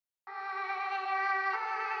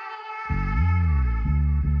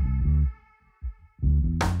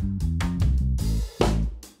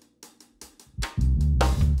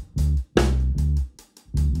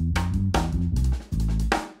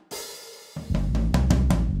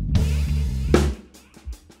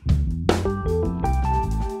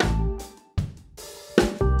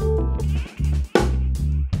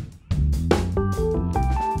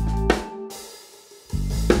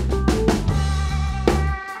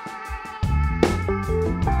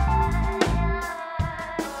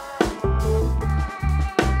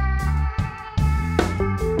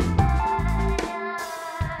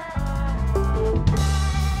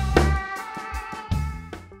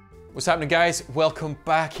What's happening, guys? Welcome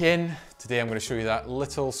back in. Today I'm going to show you that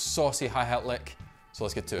little saucy hi-hat lick, so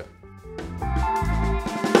let's get to it.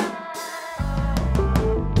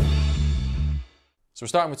 So we're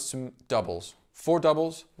starting with some doubles. 4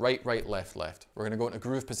 doubles, right, right, left, left. We're going to go into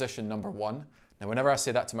groove position number 1. Now whenever I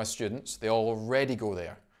say that to my students, they already go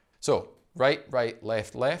there. So right, right,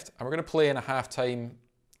 left, left, and we're going to play in a half-time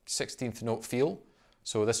 16th note feel.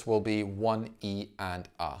 So this will be 1 E and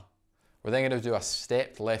A. We're then going to do a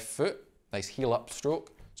stepped left foot, nice heel up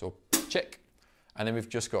stroke, so chick. And then we've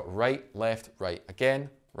just got right, left, right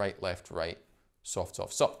again, right, left, right, soft,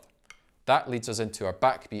 soft, soft. That leads us into our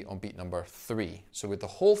backbeat on beat number 3. So with the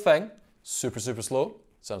whole thing, super, super slow,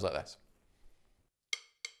 sounds like this.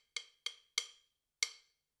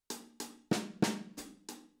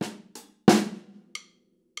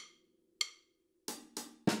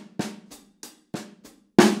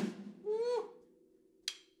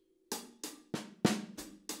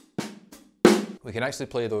 We can actually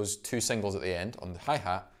play those 2 singles at the end on the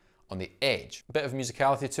hi-hat on the edge. A bit of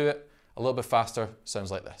musicality to it, a little bit faster,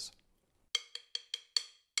 sounds like this.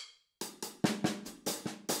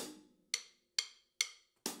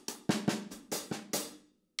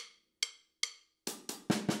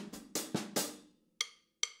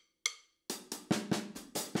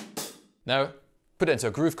 Now, put it into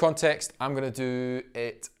a groove context, I'm going to do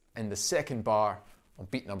it in the second bar on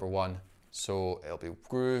beat number 1. So it'll be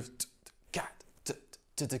grooved,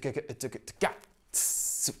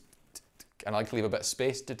 and I like to leave a bit of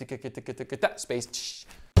space, space.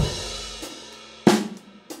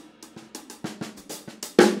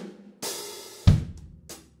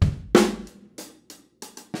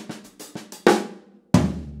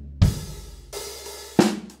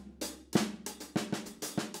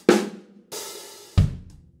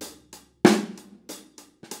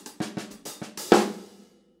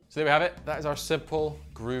 So there we have it. That is our simple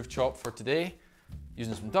groove chop for today,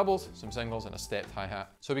 using some doubles, some singles, and a stepped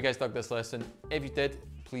hi-hat. So hope you guys dug this lesson. If you did,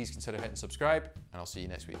 please consider hitting subscribe, and I'll see you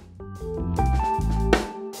next week.